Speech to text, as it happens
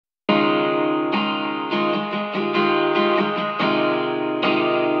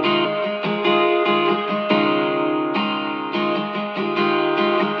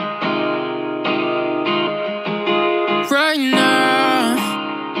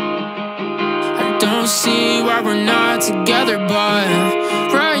don't see why we're not together, but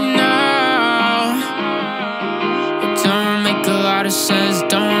right now it don't make a lot of sense,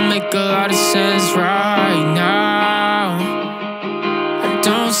 don't make a lot of sense right now. I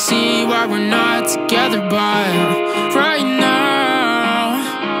don't see why we're not together, but right now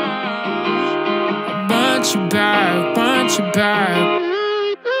I want you back, want you back.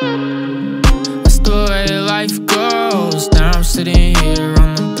 That's the way life goes. Now I'm sitting here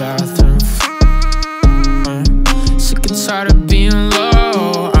on the bathroom sick and tired of being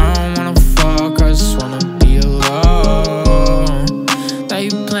low. I don't wanna fuck, I just wanna be alone. Now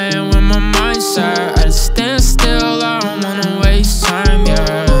you playing with my mindset, I just stand still, I don't wanna waste time,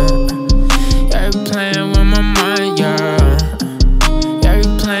 yeah. Yeah, you playing with my mind, yeah. Yeah, you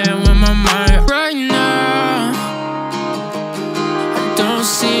playing with my mind right now. I don't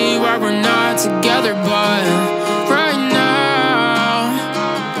see why we're not together, but right now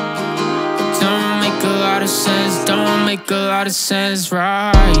it don't make a lot of sense, don't make a lot of sense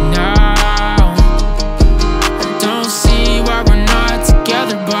right now. I don't see why we're not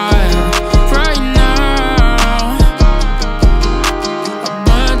together, but right now I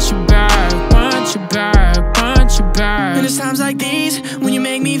want you back, want you back, want you back. And it's times like these when you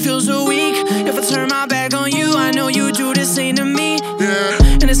make me feel so weak. If I turn my back on you, I know you do the same to me,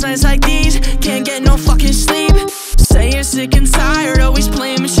 yeah. And it's nights like these, can't get no fucking sleep. Say you're sick and tired, always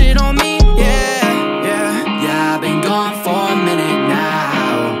playing shit on me, yeah, yeah. Yeah, I've been gone for a minute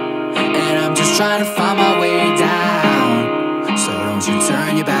now, and I'm just trying to find my way down. So don't you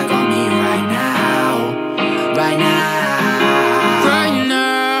turn your back on me right now, right now, right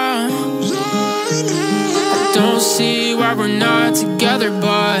now. I don't see why we're not together,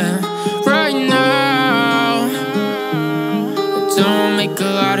 but right now it don't make a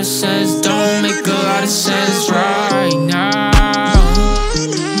lot of sense, don't make a lot of sense right now.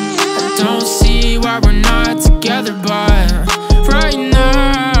 I don't see why we're not together, but right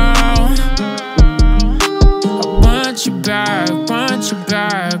now I want you back, want you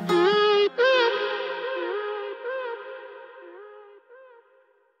back.